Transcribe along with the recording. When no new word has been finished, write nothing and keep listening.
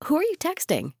Who are you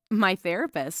texting? My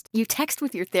therapist. You text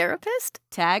with your therapist?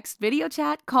 Text, video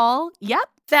chat, call. Yep.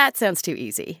 That sounds too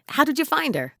easy. How did you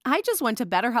find her? I just went to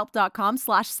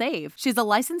betterhelp.com/save. She's a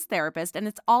licensed therapist and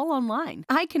it's all online.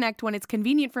 I connect when it's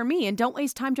convenient for me and don't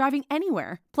waste time driving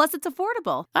anywhere. Plus, it's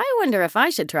affordable. I wonder if I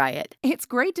should try it. It's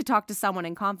great to talk to someone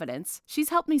in confidence.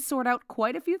 She's helped me sort out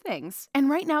quite a few things. And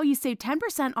right now you save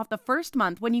 10% off the first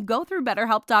month when you go through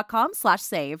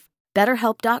betterhelp.com/save.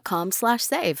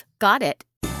 BetterHelp.com/save. Got it.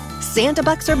 Santa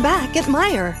Bucks are back at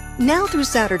Meijer. Now through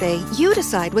Saturday, you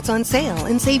decide what's on sale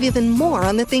and save even more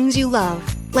on the things you love.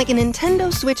 Like a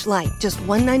Nintendo Switch Lite, just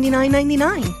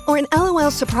 $199.99. Or an LOL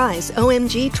Surprise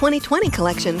OMG 2020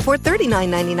 collection for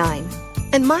 $39.99.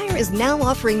 And Meijer is now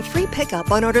offering free pickup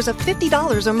on orders of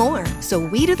 $50 or more. So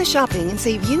we do the shopping and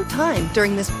save you time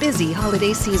during this busy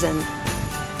holiday season.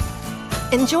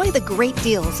 Enjoy the great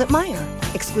deals at Meijer.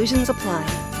 Exclusions apply.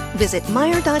 Visit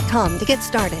Meijer.com to get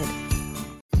started.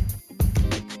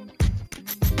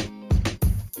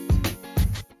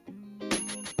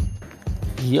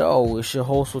 Yo, it's your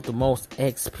host with the most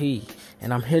XP,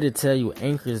 and I'm here to tell you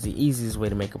Anchor is the easiest way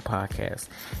to make a podcast.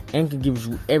 Anchor gives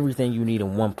you everything you need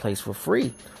in one place for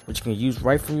free, which you can use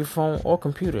right from your phone or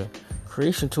computer.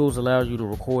 Creation tools allow you to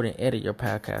record and edit your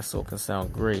podcast so it can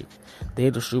sound great. They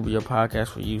distribute your podcast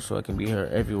for you so it can be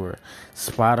heard everywhere.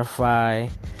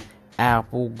 Spotify,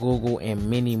 Apple, Google, and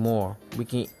many more. We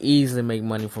can easily make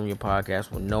money from your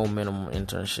podcast with no minimum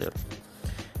internship.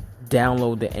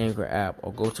 Download the Anchor app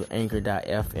or go to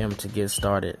anchor.fm to get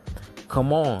started.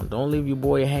 Come on, don't leave your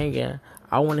boy hanging.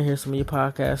 I want to hear some of your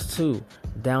podcasts too.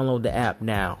 Download the app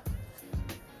now.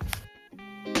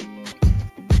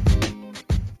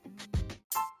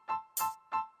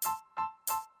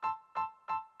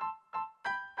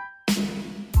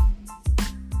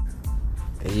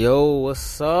 Yo,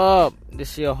 what's up?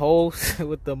 This your host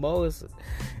with the most,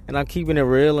 and I'm keeping it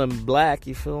real and black.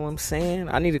 You feel what I'm saying?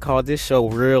 I need to call this show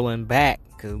Real and Back,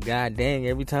 cause god dang,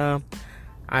 every time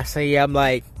I say I'm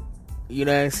like, you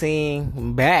know what I'm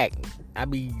saying, back, I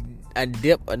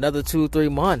dip another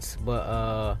 2-3 months.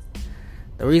 But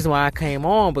the reason why I came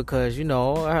on because I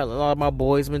heard a lot of my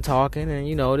boys been talking, and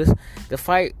the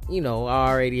fight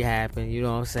already happened. You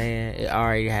know what I'm saying? It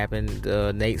already happened.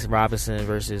 Nate Robinson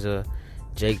versus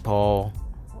Jake Paul.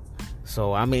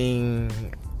 So I mean,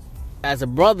 as a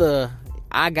brother,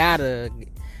 I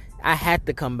had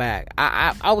to come back.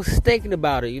 I was thinking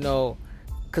about it,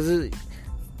 cause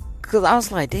I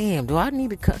was like, damn, do I need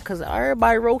to cut? Cause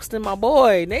everybody roasting my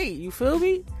boy Nate. You feel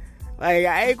me? Like,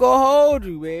 I ain't gonna hold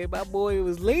you, man. My boy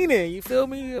was leaning. You feel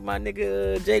me? My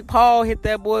nigga Jake Paul hit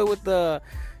that boy with the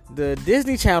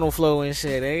Disney Channel flow and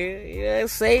shit.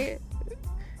 Say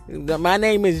it. My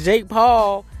name is Jake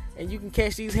Paul, and you can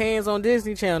catch these hands on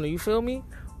Disney Channel. You feel me?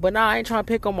 But now I ain't trying to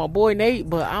pick on my boy Nate,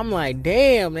 but I'm like,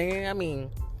 damn, man. I mean,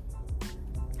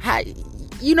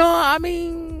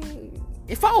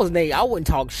 if I was Nate, I wouldn't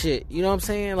talk shit. You know what I'm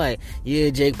saying? Like,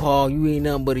 yeah, Jake Paul, you ain't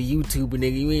nothing but a YouTuber,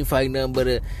 nigga. You ain't fighting nothing but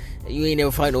you ain't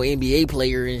never fight no NBA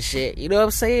player and shit. You know what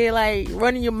I'm saying? Like,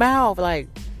 running your mouth. Like,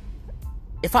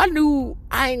 if I knew,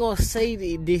 I ain't gonna say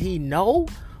did he know?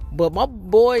 But my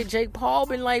boy Jake Paul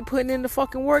been like putting in the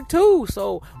fucking work too.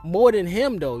 So more than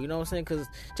him though, you know what I'm saying? Cause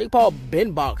Jake Paul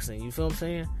been boxing, you feel what I'm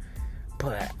saying?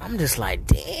 But I'm just like,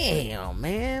 damn,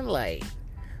 man. Like,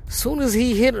 soon as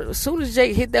Jake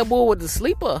hit that boy with the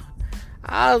sleeper,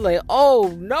 I was like,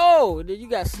 oh no. Then you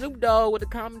got Snoop Dogg with the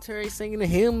commentary singing the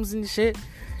hymns and shit,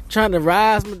 trying to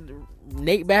rise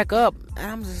Nate back up.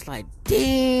 And I'm just like,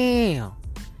 damn,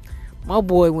 my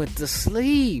boy went to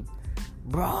sleep.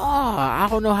 Bro, I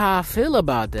don't know how I feel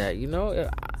about that,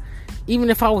 even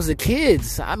if I was a kid.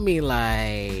 I mean,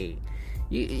 like,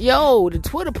 the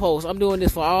Twitter post, I'm doing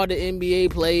this for all the NBA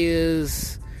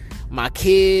players, my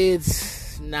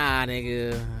kids. Nah,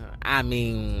 nigga, I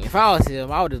mean, if I was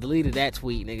him, I would have deleted that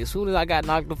tweet, nigga. As soon as I got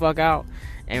knocked the fuck out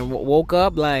and woke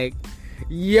up, like,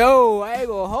 yo, I ain't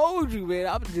gonna hold you, man.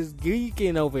 I'm just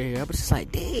geeking over here. I'm just like,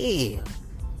 damn,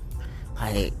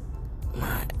 like,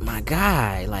 my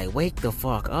guy, like, wake the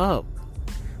fuck up.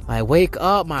 Like, wake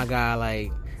up, my guy.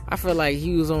 Like, I feel like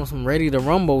he was on some Ready to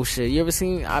Rumble shit. You ever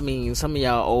seen, I mean, some of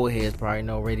y'all old heads probably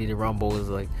know Ready to Rumble is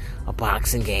like a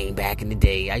boxing game back in the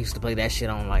day. I used to play that shit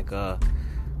on like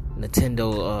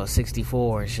Nintendo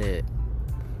 64 and shit.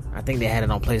 I think they had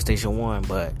it on PlayStation 1,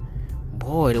 but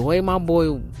boy, the way my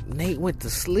boy Nate went to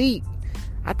sleep,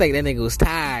 I think that nigga was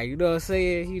tired, you know what I'm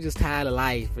saying? He was just tired of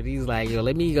life, but he's like, yo,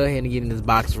 let me go ahead and get in this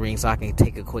boxing ring so I can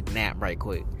take a quick nap right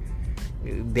quick.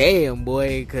 Damn,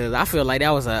 boy, because I feel like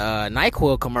that was a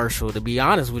NyQuil commercial, to be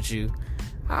honest with you.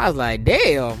 I was like,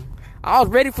 damn. I was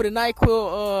ready for the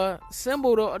NyQuil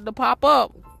symbol to pop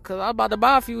up, because I was about to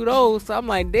buy a few of those. So I'm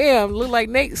like, damn, look like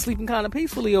Nate sleeping kind of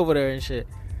peacefully over there and shit.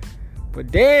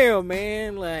 But damn,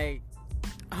 man, like,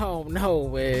 oh no,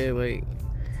 man, like,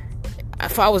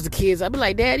 if I was the kids, I'd be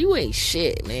like, Dad, you ain't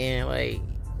shit, man. Like,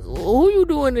 who you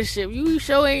doing this shit? You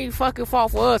sure ain't fucking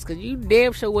fought for us, because you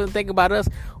damn sure wasn't thinking about us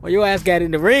when your ass got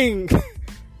in the ring.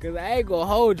 Because I ain't gonna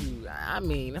hold you. I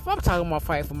mean, if I'm talking about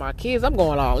fighting for my kids, I'm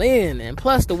going all in. And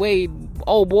plus, the way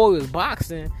old boy was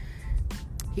boxing,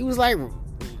 he was like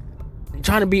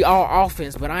trying to be all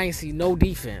offense, but I ain't see no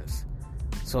defense.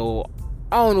 So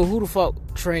I don't know who the fuck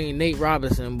trained Nate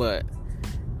Robinson, but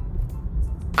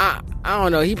I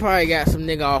don't know. He probably got some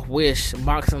nigga off Wish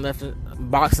boxing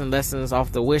lessons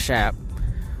off the Wish app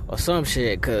or some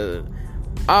shit. Cause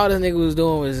all this nigga was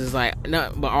doing was just like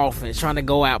nothing but offense, trying to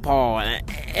go at Paul,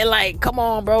 and like, come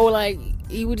on, bro, like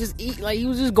he would just eat, like he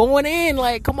was just going in,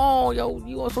 like, come on, yo,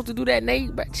 you weren't supposed to do that,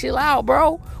 Nate, but chill out,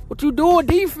 bro. What you doing?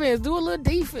 Defense, do a little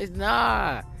defense.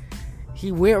 Nah,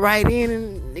 he went right in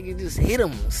and nigga just hit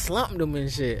him, slumped him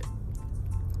and shit.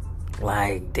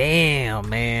 Like, damn,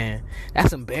 man,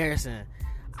 that's embarrassing.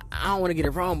 I don't want to get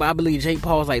it wrong, but I believe Jake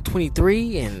Paul's like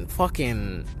 23 and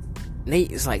fucking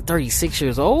Nate is like 36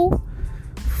 years old.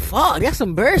 Fuck, that's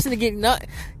embarrassing to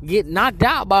get knocked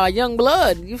out by a young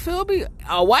blood. You feel me?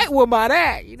 A white one by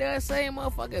that. You know what I'm saying?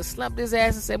 Motherfucker slumped his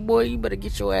ass and said, boy, you better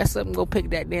get your ass up and go pick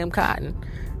that damn cotton.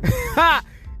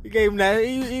 He gave him that.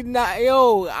 He not,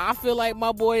 yo, I feel like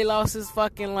my boy lost his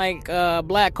fucking, like,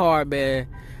 black card, man.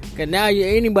 Cause now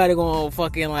anybody gonna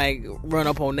fucking, like, run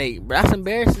up on Nate. But that's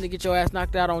embarrassing to get your ass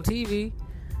knocked out on TV.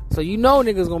 So you know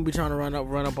niggas gonna be trying to run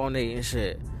up on Nate and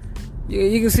shit.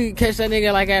 You can catch that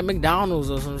nigga like at McDonald's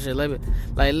or some shit. Let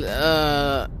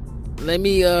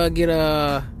me get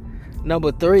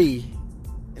number 3.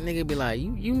 And nigga be like,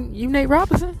 you Nate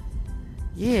Robinson?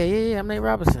 Yeah, I'm Nate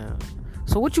Robinson.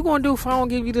 So what you gonna do if I don't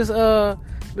give you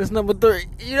this number 3?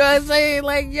 You know what I'm saying?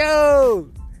 Like, yo,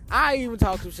 I ain't even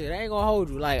talk some shit. I ain't gonna hold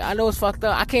you. Like, I know it's fucked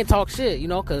up. I can't talk shit, you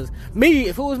know, cause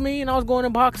if it was me and I was going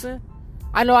in boxing,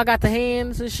 I know I got the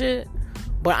hands and shit,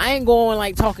 but I ain't going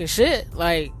like talking shit.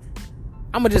 Like,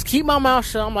 I'm gonna just keep my mouth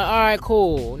shut. I'm like, all right,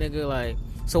 cool, nigga. Like,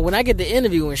 so when I get the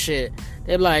interview and shit,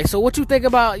 they're like, so what you think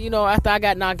about, you know, after I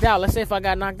got knocked out? Let's say if I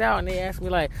got knocked out and they ask me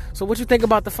like, so what you think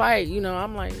about the fight? You know,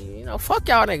 I'm like, you know, fuck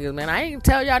y'all niggas, man. I ain't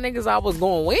tell y'all niggas I was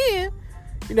gonna win.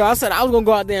 You know, I said I was gonna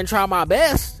go out there and try my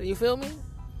best. You feel me?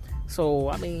 So,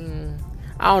 I mean,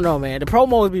 I don't know, man. The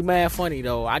promos be mad funny,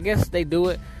 though. I guess they do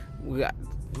it. We got,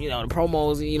 you know, the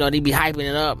promos, you know, they be hyping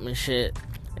it up and shit.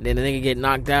 And then the nigga get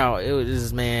knocked out. It was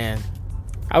just, man,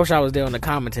 I wish I was there on the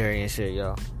commentary and shit,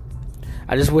 yo.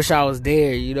 I just wish I was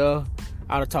there, you know.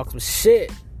 I would have talked some shit.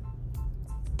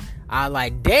 I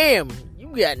like, damn,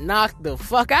 you got knocked the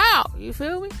fuck out. You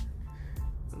feel me?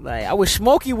 Like, I wish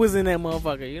Smokey was in that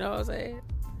motherfucker, you know what I'm saying?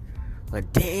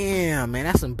 But damn, man,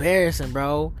 that's embarrassing,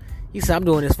 bro. He said, I'm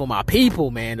doing this for my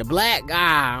people, man. The black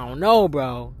guy, I don't know,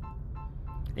 bro.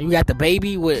 And you got the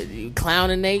baby with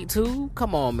clowning Nate, too?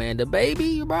 Come on, man. The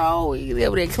baby, bro. He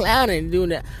over there clowning, doing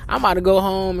that. I'm about to go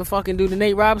home and fucking do the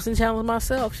Nate Robinson challenge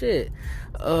myself, shit.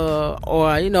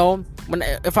 Or, you know,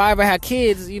 if I ever had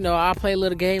kids, you know, I'll play a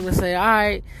little game and say, all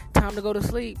right, time to go to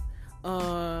sleep.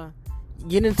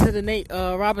 Get into the Nate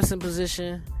Robinson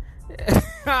position.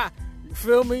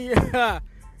 Feel me? Go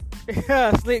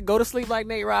to sleep like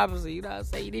Nate Robinson. You know what I'm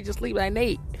saying? You need to sleep like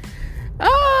Nate.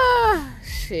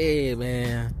 Shit,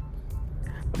 man.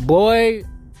 Boy,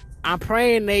 I'm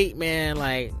praying, Nate, man.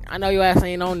 Like, I know your ass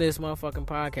ain't on this motherfucking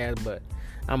podcast, but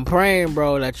I'm praying,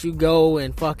 bro, that you go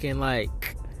and fucking,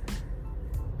 like,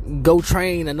 go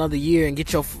train another year and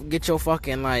get your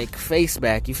fucking, like, face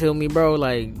back. You feel me, bro?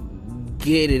 Like,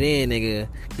 get it in, nigga.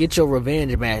 Get your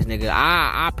revenge match, nigga.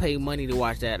 I pay money to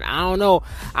watch that. I don't know.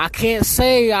 I can't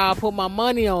say I'll put my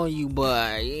money on you,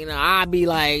 but, you know, I'll be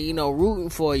like, you know, rooting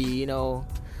for you, you know.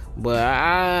 But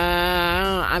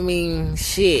I mean,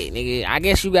 shit, nigga. I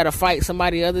guess you gotta fight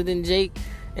somebody other than Jake.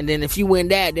 And then if you win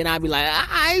that, then I'll be like,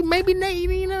 maybe Nate,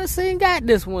 you know what I'm saying, got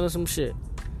this one or some shit.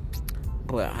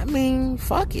 But, I mean,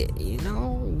 fuck it, you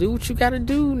know. Do what you gotta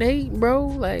do, Nate, bro.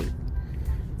 Like,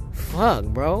 fuck,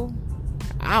 bro.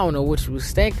 I don't know what you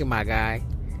was thinking, my guy.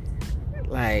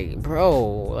 Like, bro,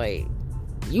 like,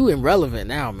 you irrelevant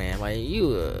now, man. Like, you,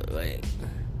 like,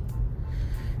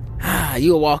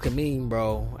 you a walking meme,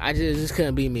 bro. I just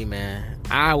couldn't be me, man.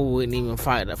 I wouldn't even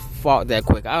fought that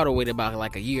quick. I would have waited about,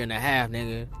 like, a year and a half,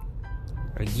 nigga.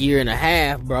 A year and a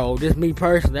half, bro. Just me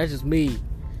personally. That's just me.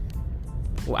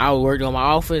 I would work on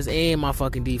my offense and my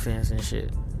fucking defense and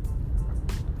shit.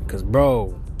 Because,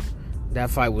 bro, that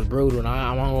fight was brutal, and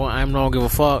I'm not gonna give a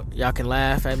fuck. Y'all can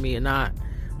laugh at me or not.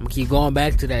 gonna keep going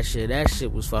back to that shit. That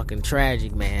shit was fucking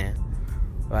tragic, man.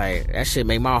 Like, that shit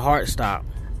made my heart stop.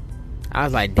 I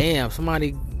was like, damn,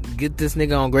 somebody get this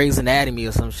nigga on Grey's Anatomy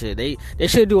or some shit. They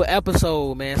should do an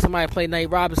episode, man. Somebody play Nate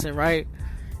Robinson, right?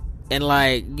 And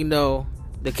like, you know,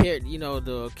 the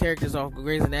characters off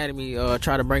Grey's Anatomy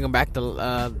try to bring him back to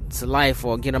life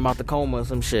or get him out the coma or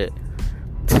some shit.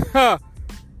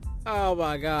 Oh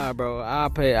my god, bro.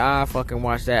 I fucking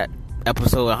watch that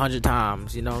episode 100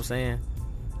 times, you know what I'm saying?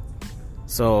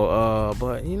 So,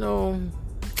 but, you know,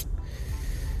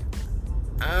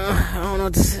 I don't know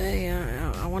what to say.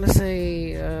 I want to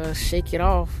say shake it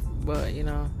off, but, you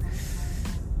know,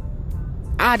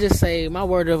 I just say my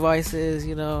word of advice is,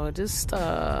 you know, just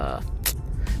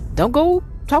don't go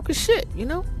talking shit, you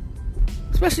know,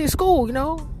 especially in school, you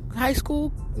know, high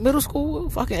school, middle school,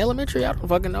 fucking elementary, I don't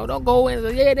fucking know. Don't go in and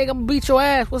say, yeah, they gonna beat your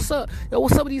ass. What's up? Yo,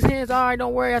 what's up with these hands? All right,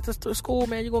 don't worry, after school,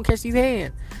 man, you gonna catch these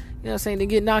hands. You know what I'm saying? They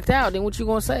get knocked out, then what you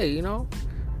gonna say, you know?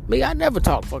 Me, I never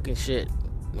talk fucking shit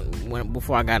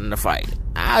before I got in the fight.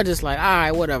 I just like,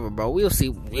 alright, whatever, bro. We'll see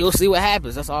what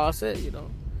happens. That's all I said, you know.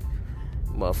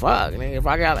 But fuck, nigga,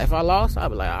 if I lost, I'd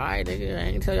be like, alright, nigga, I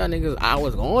ain't tell y'all niggas I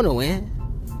was going to win.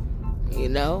 You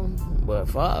know? But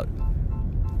fuck.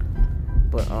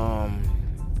 But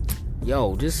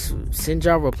yo, just send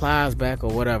y'all replies back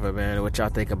or whatever, man, what y'all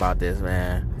think about this,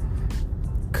 man.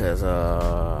 Cause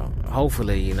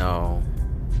hopefully, you know,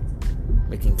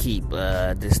 we can keep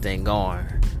this thing going.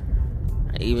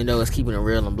 Even though it's keeping it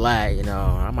real and black, you know,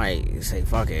 I might say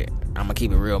fuck it, I'm gonna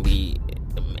keep it real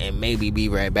and maybe be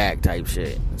right back type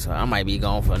shit. So I might be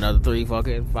gone for another 3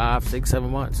 fucking 5, 6,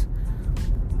 7 months.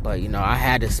 But, you know, I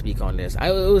had to speak on this.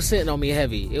 It was sitting on me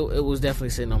heavy. It was definitely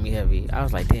sitting on me heavy. I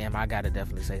was like, damn, I gotta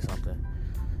definitely say something.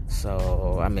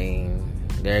 So, I mean,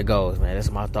 there it goes, man. That's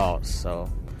my thoughts. So,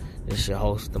 this is your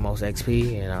host, The Most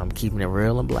XP, and I'm keeping it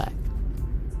real and black.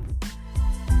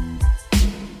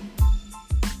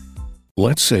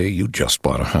 Let's say you just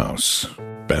bought a house.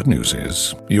 Bad news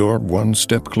is, you're one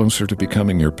step closer to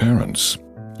becoming your parents.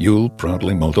 You'll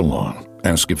proudly mow the lawn.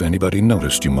 Ask if anybody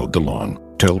noticed you mowed the lawn.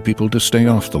 Tell people to stay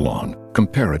off the lawn.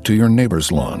 Compare it to your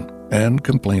neighbor's lawn. And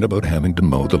complain about having to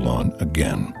mow the lawn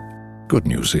again. Good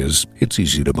news is, it's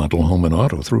easy to bundle home and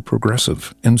auto through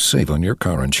Progressive and save on your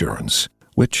car insurance.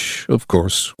 Which, of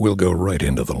course, will go right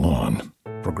into the lawn.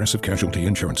 Progressive Casualty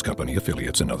Insurance Company,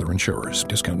 affiliates, and other insurers.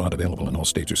 Discount not available in all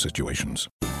states or situations.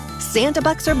 Santa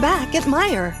Bucks are back at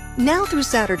Meijer. Now through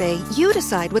Saturday, you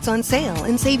decide what's on sale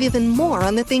and save even more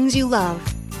on the things you love.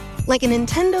 Like a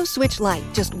Nintendo Switch Lite,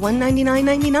 just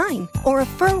 $199.99. Or a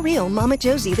fur-real Mama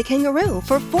Josie the Kangaroo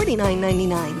for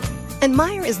 $49.99. And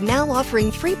Meijer is now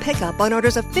offering free pickup on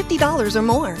orders of $50 or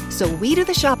more. So we do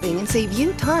the shopping and save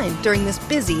you time during this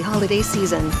busy holiday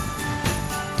season.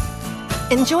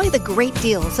 Enjoy the great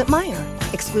deals at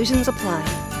Meijer. Exclusions apply.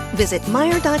 Visit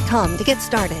Meijer.com to get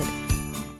started.